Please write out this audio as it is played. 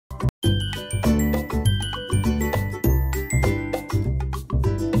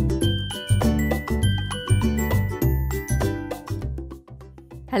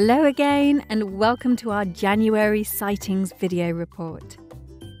Hello again and welcome to our January sightings video report.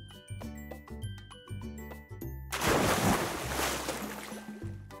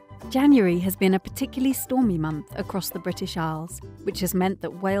 January has been a particularly stormy month across the British Isles, which has meant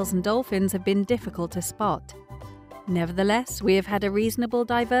that whales and dolphins have been difficult to spot. Nevertheless, we have had a reasonable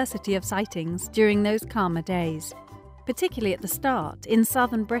diversity of sightings during those calmer days, particularly at the start in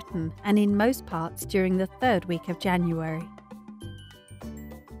southern Britain and in most parts during the third week of January.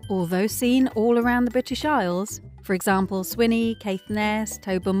 Although seen all around the British Isles, for example Swinny, Caithness,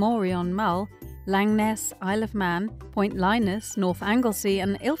 Tobermory on Mull, Langness, Isle of Man, Point Linus, North Anglesey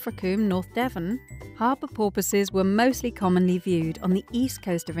and Ilfracombe, North Devon, harbour porpoises were mostly commonly viewed on the east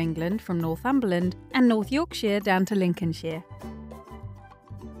coast of England from Northumberland and North Yorkshire down to Lincolnshire.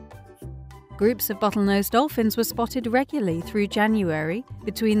 Groups of bottlenose dolphins were spotted regularly through January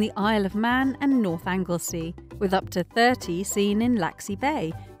between the Isle of Man and North Anglesey, with up to 30 seen in Laxey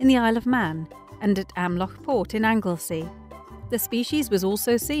Bay in the Isle of Man and at Amloch Port in Anglesey. The species was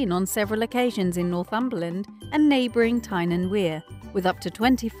also seen on several occasions in Northumberland and neighbouring Tyne and Wear, with up to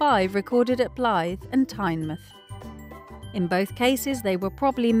 25 recorded at Blyth and Tynemouth. In both cases, they were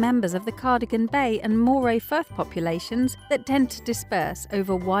probably members of the Cardigan Bay and Moray Firth populations that tend to disperse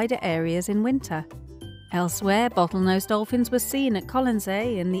over wider areas in winter. Elsewhere, bottlenose dolphins were seen at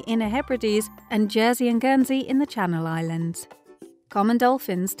Colonsay in the Inner Hebrides and Jersey and Guernsey in the Channel Islands. Common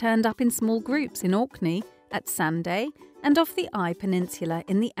dolphins turned up in small groups in Orkney, at Sanday, and off the Eye Peninsula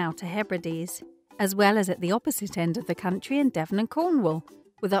in the Outer Hebrides, as well as at the opposite end of the country in Devon and Cornwall,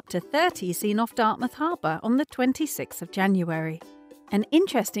 with up to 30 seen off Dartmouth Harbour on the 26th of January. An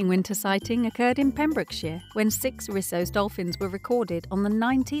interesting winter sighting occurred in Pembrokeshire when 6 Risso's dolphins were recorded on the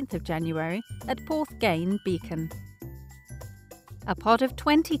 19th of January at Porthgain Beacon. A pod of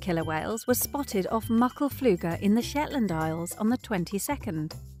 20 killer whales was spotted off Mucklefluga in the Shetland Isles on the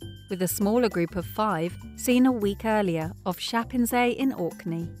 22nd, with a smaller group of 5 seen a week earlier off Shapinsay in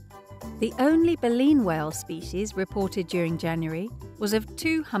Orkney. The only baleen whale species reported during January was of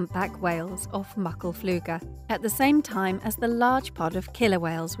 2 humpback whales off Mucklefluga, at the same time as the large pod of killer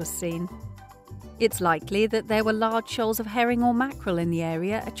whales was seen. It's likely that there were large shoals of herring or mackerel in the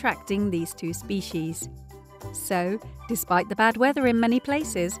area attracting these 2 species. So, despite the bad weather in many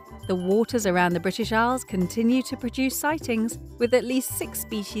places, the waters around the British Isles continue to produce sightings, with at least 6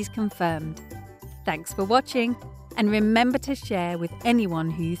 species confirmed. Thanks for watching, and remember to share with anyone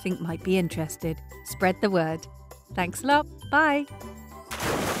who you think might be interested. Spread the word. Thanks a lot. Bye.